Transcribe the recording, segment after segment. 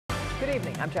Good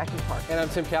evening, I'm Jackie Park. And I'm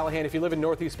Tim Callahan. If you live in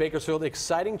Northeast Bakersfield,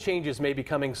 exciting changes may be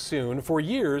coming soon. For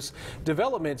years,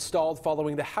 development stalled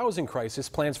following the housing crisis.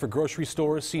 Plans for grocery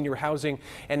stores, senior housing,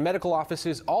 and medical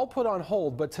offices all put on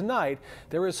hold. But tonight,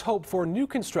 there is hope for new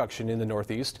construction in the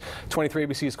Northeast. 23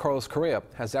 ABC's Carlos Correa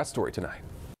has that story tonight.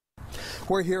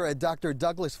 We're here at Dr.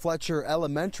 Douglas Fletcher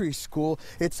Elementary School.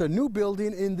 It's a new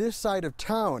building in this side of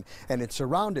town, and it's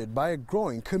surrounded by a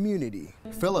growing community.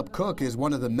 Philip Cook is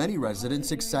one of the many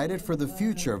residents excited for the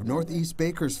future of Northeast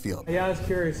Bakersfield. Yeah, I was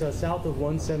curious, south of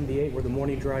 178 where the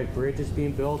Morning Drive Bridge is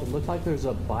being built, it looks like there's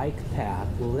a bike path.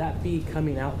 Will that be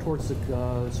coming out towards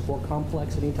the sport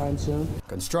complex anytime soon?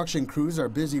 Construction crews are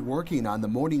busy working on the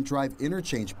Morning Drive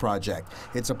Interchange project.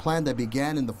 It's a plan that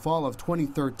began in the fall of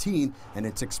 2013, and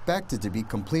it's expected to be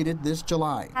completed this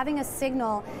July. Having a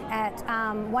signal at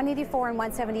 184 and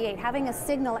 178, having a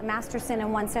signal at Masterson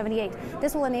and 178,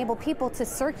 this will enable people to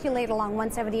circulate along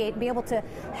 178 and be able to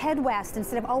head west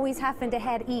instead of always having to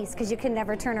head east because you can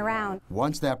never turn around.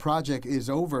 Once that project is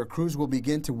over, crews will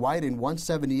begin to widen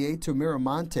 178 to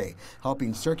Miramonte,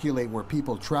 helping circulate where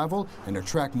people travel and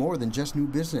attract more than just new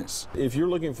business. If you're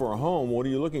looking for a home, what are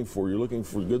you looking for? You're looking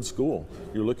for a good school.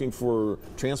 You're looking for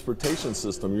transportation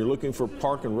system. You're looking for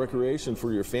park and recreation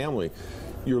for your family.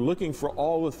 You're looking for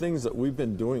all the things that we've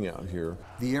been doing out here.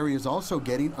 The area is also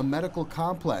getting a medical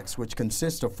complex, which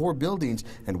consists of 4 buildings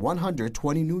and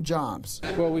 120 new jobs.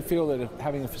 Well, we feel that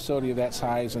having a facility of that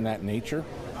size and that nature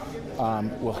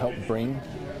will help bring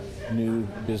new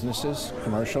businesses,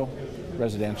 commercial,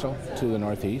 residential, to the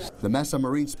Northeast. The Mesa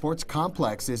Marine Sports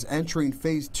Complex is entering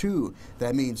phase 2.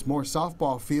 That means more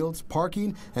softball fields,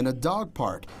 parking, and a dog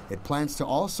park. It plans to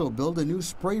also build a new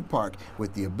spray park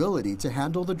with the ability to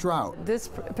handle the drought. This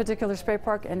particular spray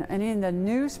park and in the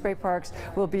new spray parks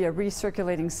will be a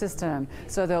recirculating system,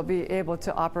 so they'll be able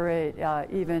to operate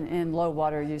even in low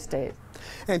water use state.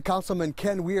 And Councilman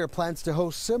Ken Weir plans to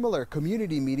host similar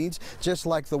community meetings just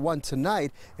like the one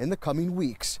tonight in the coming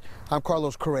weeks. I'm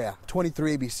Carlos Correa,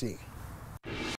 23 ABC.